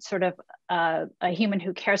isn't sort of a human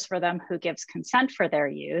who cares for them who gives consent for their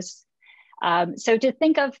use. So to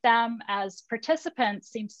think of them as participants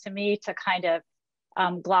seems to me to kind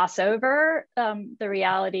of gloss over the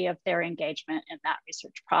reality of their engagement in that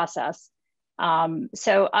research process.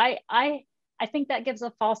 So I think that gives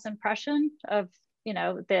a false impression of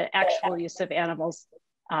the actual use of animals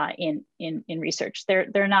in research.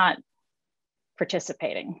 They're not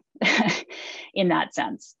participating in that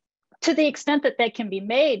sense. To the extent that they can be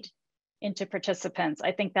made into participants,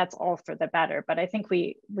 I think that's all for the better. But I think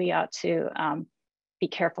we ought to be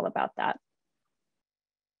careful about that.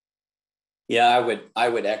 Yeah, I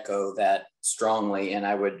would echo that strongly, and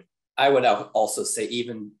I would also say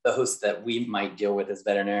even those that we might deal with as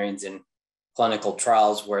veterinarians in clinical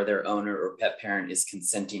trials where their owner or pet parent is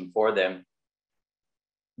consenting for them,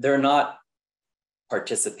 they're not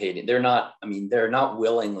participating. They're not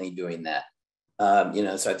willingly doing that.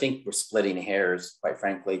 So I think we're splitting hairs, quite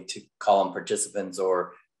frankly, to call them participants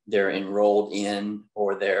or they're enrolled in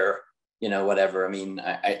or they're, whatever. I mean,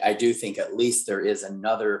 I do think at least there is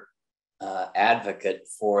another advocate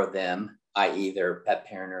for them, i.e. their pet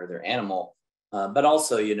parent or their animal, but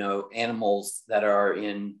also, animals that are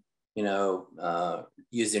in,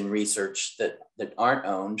 used in research that aren't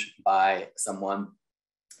owned by someone.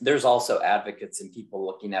 There's also advocates and people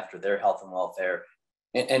looking after their health and welfare.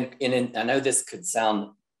 And I know this could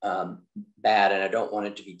sound bad, and I don't want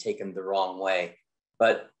it to be taken the wrong way,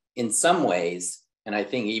 but in some ways, and I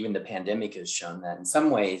think even the pandemic has shown that in some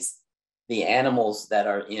ways, the animals that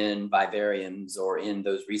are in vivariums or in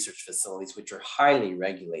those research facilities, which are highly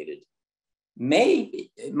regulated,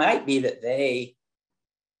 it might be that they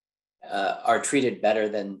are treated better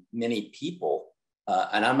than many people.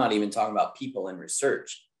 And I'm not even talking about people in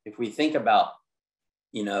research. If we think about,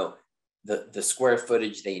 the square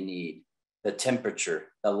footage they need, the temperature,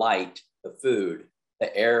 the light, the food,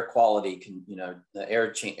 the air quality, the air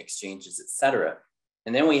exchanges, et cetera.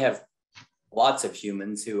 And then we have lots of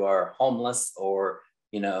humans who are homeless or,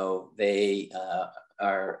 they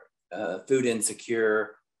are food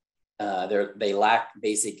insecure. They lack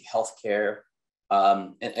basic health care.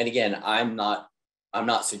 And again, I'm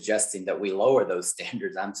not suggesting that we lower those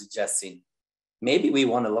standards. I'm suggesting maybe we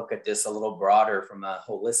want to look at this a little broader from a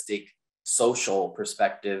holistic social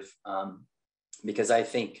perspective, because I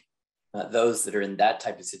think those that are in that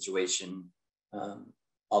type of situation,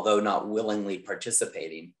 although not willingly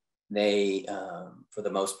participating, they, for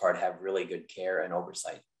the most part, have really good care and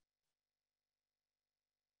oversight.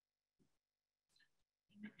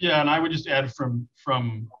 Yeah, and I would just add from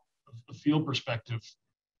a field perspective,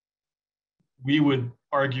 we would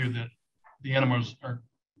argue that the animals are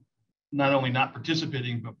not only not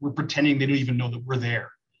participating, but we're pretending they don't even know that we're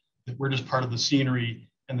there, that we're just part of the scenery,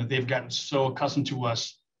 and that they've gotten so accustomed to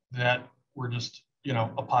us that we're just you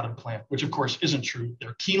know, a potted plant, which of course isn't true.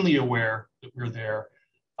 They're keenly aware that we're there,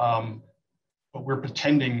 but we're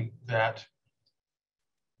pretending that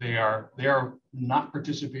they are not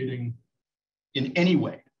participating in any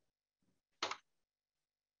way.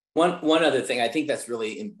 One other thing I think that's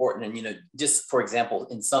really important, and, you know, just for example,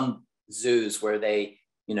 in some zoos where they,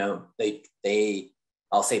 you know, they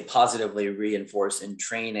I'll say positively reinforce and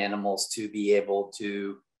train animals to be able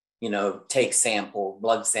to, you know, take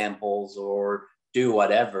blood samples or do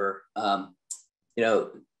whatever, you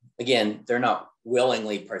know, again, they're not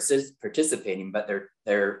willingly participating, but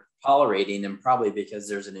they're tolerating them, probably because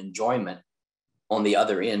there's an enjoyment on the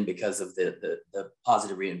other end because of the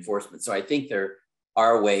positive reinforcement. So I think there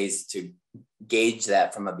are ways to gauge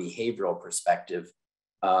that from a behavioral perspective.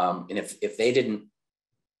 And if they didn't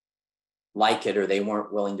like it or they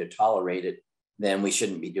weren't willing to tolerate it, then we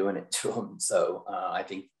shouldn't be doing it to them. So I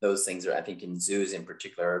think those things are, I think in zoos in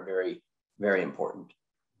particular, are very, very important.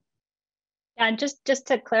 And just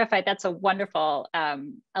to clarify, that's a wonderful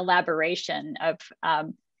elaboration of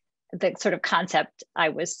the sort of concept I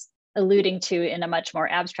was alluding to in a much more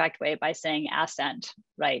abstract way by saying assent,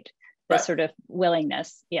 right? The Right. sort of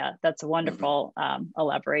willingness. Yeah, that's a wonderful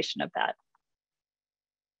elaboration of that.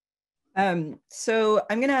 So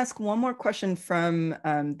I'm going to ask one more question from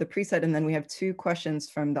the preset, and then we have two questions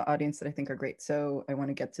from the audience that I think are great. So I want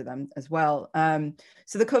to get to them as well.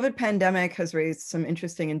 So the COVID pandemic has raised some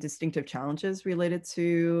interesting and distinctive challenges related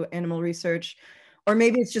to animal research, or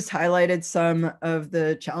maybe it's just highlighted some of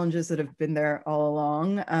the challenges that have been there all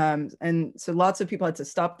along. And so lots of people had to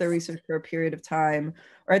stop their research for a period of time,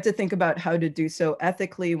 or had to think about how to do so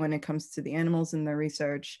ethically when it comes to the animals in their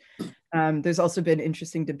research. There's also been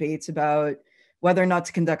interesting debates about whether or not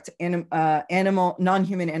to conduct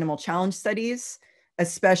non-human animal challenge studies,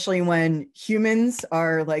 especially when humans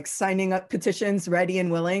are like signing up petitions, ready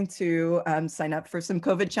and willing to sign up for some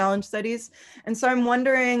COVID challenge studies. And so I'm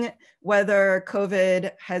wondering whether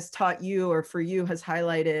COVID has taught you, or for you has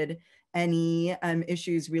highlighted any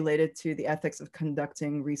issues related to the ethics of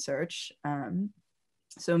conducting research.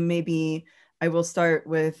 So maybe I will start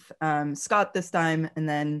with Scott this time, and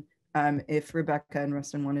then if Rebecca and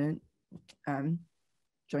Rustin want to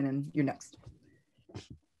join in, you're next.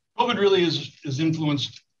 COVID really has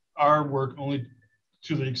influenced our work only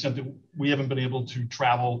to the extent that we haven't been able to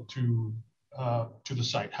travel to the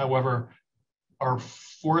site. However, our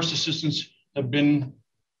forest assistants have been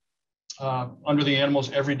under the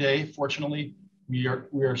animals every day. Fortunately, we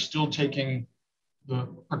are still taking the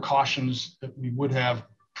precautions that we would have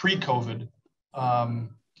pre-COVID.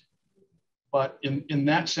 But in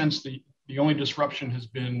that sense, the only disruption has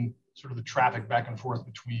been sort of the traffic back and forth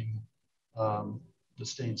between the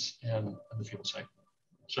states and the field site.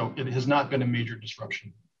 So it has not been a major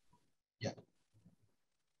disruption yet.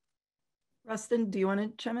 Rustin, do you want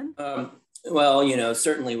to chime in? Well, you know,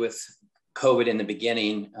 certainly with COVID in the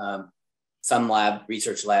beginning, some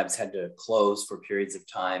research labs had to close for periods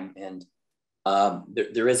of time. And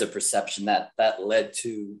there is a perception that led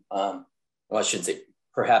to, well, I shouldn't say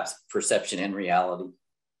perhaps perception and reality,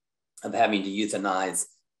 of having to euthanize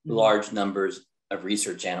large numbers of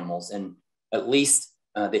research animals. And at least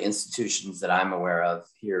the institutions that I'm aware of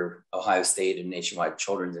here, Ohio State and Nationwide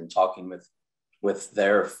Children's, and talking with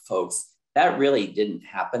their folks, that really didn't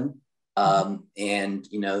happen. And,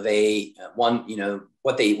 you know,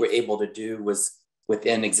 what they were able to do was,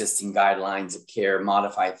 within existing guidelines of care,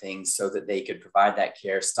 modify things so that they could provide that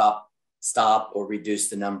care, stop or reduce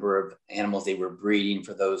the number of animals they were breeding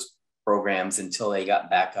for those programs until they got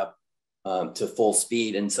back up to full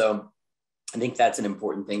speed. And so I think that's an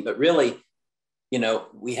important thing. But really, you know,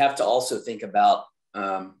 we have to also think about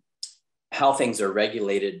how things are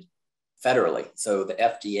regulated federally. So the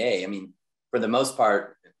FDA, I mean, for the most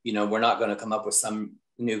part, you know, we're not going to come up with some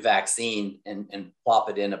new vaccine and plop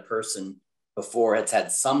it in a person before it's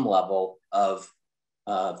had some level of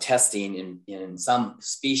testing in some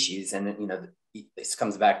species. And, you know, this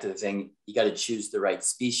comes back to the thing, you got to choose the right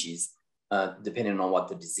species depending on what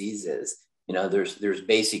the disease is. You know, there's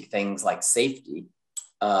basic things like safety.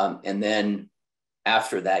 And then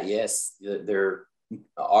after that, yes, there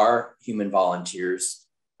are human volunteers.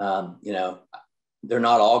 You know, they're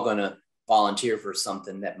not all going to volunteer for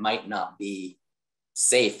something that might not be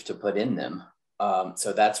safe to put in them.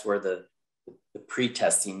 So that's where the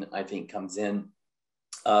pre-testing, I think, comes in.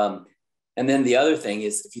 And then the other thing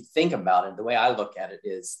is, if you think about it, the way I look at it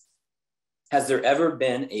is, has there ever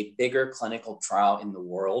been a bigger clinical trial in the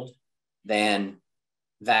world than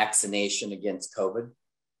vaccination against COVID?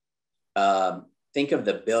 Think of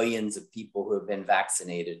the billions of people who have been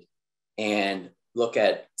vaccinated and look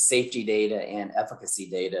at safety data and efficacy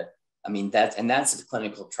data. I mean, that's a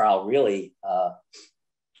clinical trial really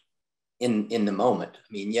in the moment.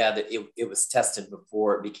 I mean, yeah, it was tested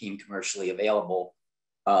before it became commercially available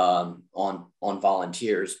on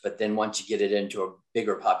volunteers, but then once you get it into a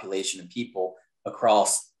bigger population of people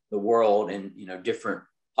across the world, and different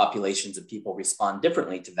populations of people respond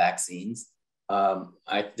differently to vaccines,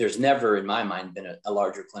 there's never in my mind been a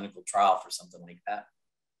larger clinical trial for something like that.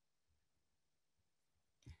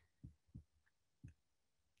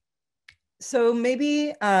 So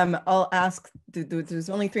maybe I'll ask, there's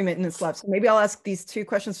only 3 minutes left, so maybe I'll ask these 2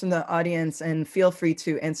 questions from the audience, and feel free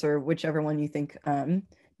to answer whichever one you think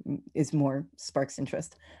is more sparks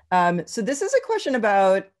interest. So this is a question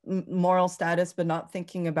about moral status, but not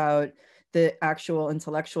thinking about the actual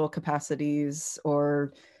intellectual capacities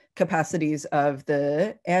or capacities of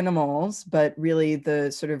the animals, but really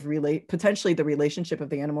the sort of potentially the relationship of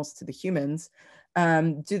the animals to the humans.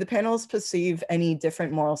 Do the panelists perceive any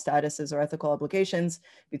different moral statuses or ethical obligations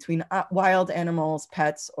between wild animals,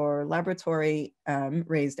 pets, or laboratory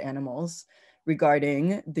raised animals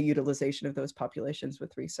regarding the utilization of those populations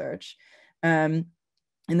with research? And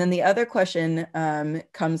then the other question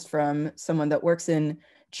comes from someone that works in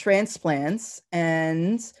transplants,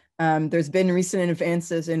 and there's been recent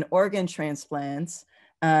advances in organ transplants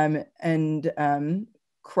and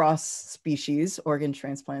cross-species organ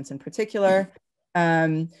transplants in particular.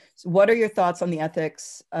 So what are your thoughts on the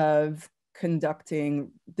ethics of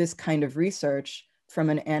conducting this kind of research from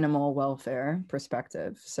an animal welfare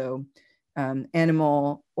perspective? So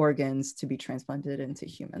animal organs to be transplanted into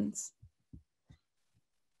humans.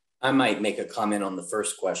 I might make a comment on the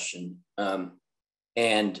first question.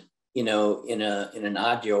 And in an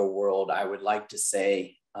ideal world, I would like to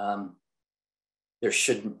say there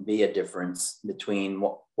shouldn't be a difference between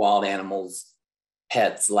wild animals,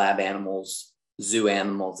 pets, lab animals, zoo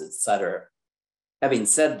animals, etc. Having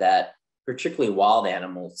said that, particularly wild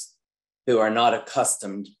animals who are not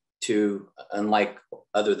accustomed to, unlike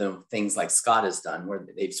other than things like Scott has done, where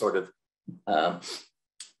they've sort of, I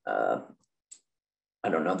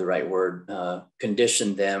don't know the right word,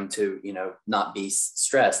 conditioned them to, not be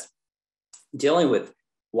stressed. Dealing with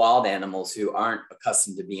wild animals who aren't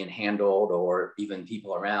accustomed to being handled, or even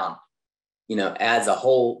people around, adds a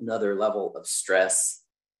whole nother level of stress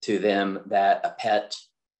to them that a pet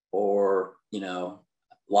or,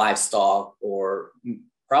 livestock, or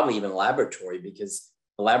probably even laboratory, because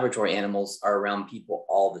the laboratory animals are around people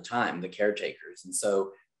all the time, the caretakers. And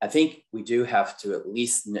so I think we do have to at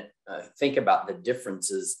least think about the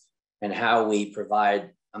differences and how we provide,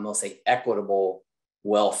 I'm going to say, equitable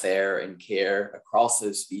welfare and care across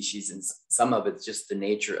those species. And some of it's just the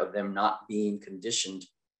nature of them not being conditioned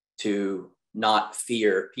to not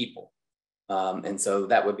fear people. And so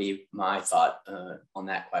that would be my thought on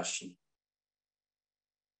that question.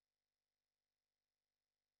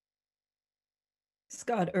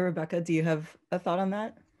 Scott or Rebecca, do you have a thought on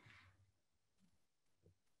that?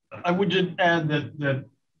 I would just add that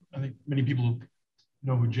I think many people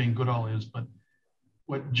know who Jane Goodall is, but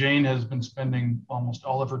what Jane has been spending almost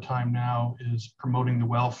all of her time now is promoting the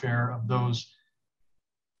welfare of those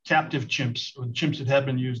captive chimps, or the chimps that have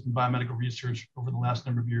been used in biomedical research over the last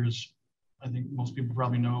number of years. I think most people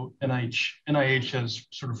probably know NIH has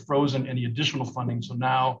sort of frozen any additional funding. So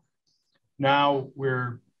now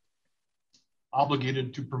we're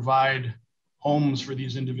obligated to provide homes for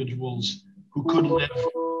these individuals who could live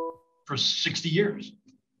for 60 years.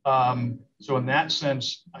 So in that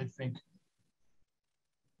sense, I think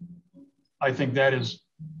that is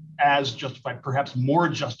as justified, perhaps more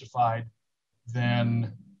justified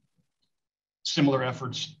than similar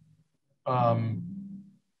efforts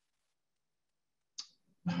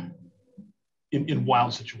in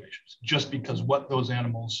wild situations, just because what those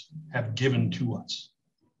animals have given to us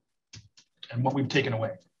and what we've taken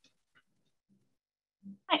away.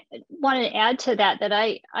 I wanted to add to that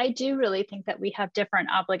I do really think that we have different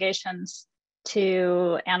obligations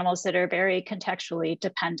to animals that are very contextually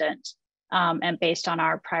dependent and based on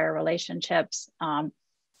our prior relationships,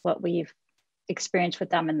 what we've experienced with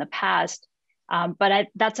them in the past. But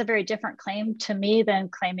that's a very different claim to me than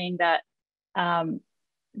claiming that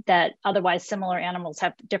that otherwise similar animals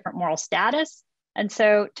have different moral status. And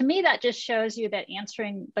so to me, that just shows you that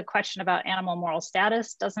answering the question about animal moral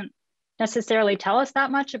status doesn't necessarily tell us that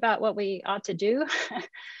much about what we ought to do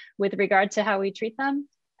with regard to how we treat them.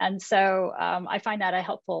 And so I find that a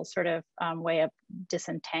helpful sort of way of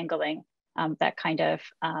disentangling that kind of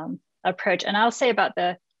approach. And I'll say about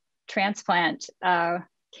the transplant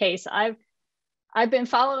case, I've been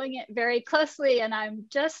following it very closely, and I'm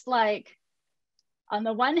just like, on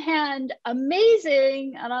the one hand,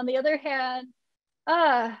 amazing, and on the other hand,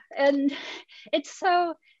 And it's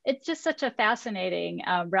just such a fascinating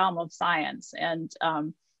realm of science, and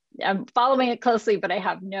I'm following it closely, but I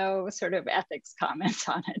have no sort of ethics comments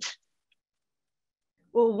on it.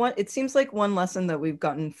 Well, it seems like one lesson that we've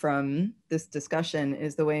gotten from this discussion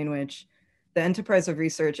is the way in which the enterprise of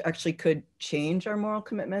research actually could change our moral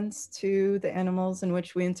commitments to the animals in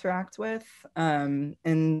which we interact with.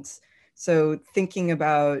 And so thinking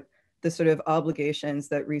about the sort of obligations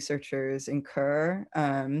that researchers incur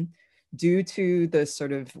due to the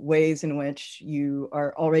sort of ways in which you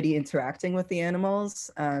are already interacting with the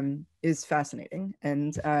animals is fascinating.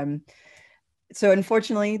 And so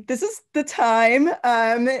unfortunately, this is the time.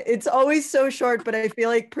 It's always so short, but I feel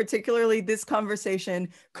like particularly this conversation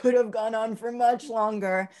could have gone on for much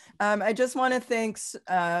longer. I just want to thank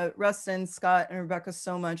Rustin, Scott, and Rebecca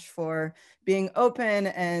so much for being open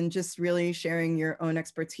and just really sharing your own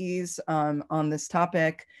expertise on this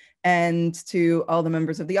topic. And to all the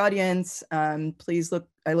members of the audience, please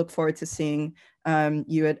I look forward to seeing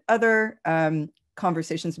you at other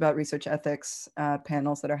conversations about research ethics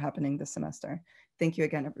panels that are happening this semester. Thank you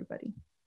again, everybody.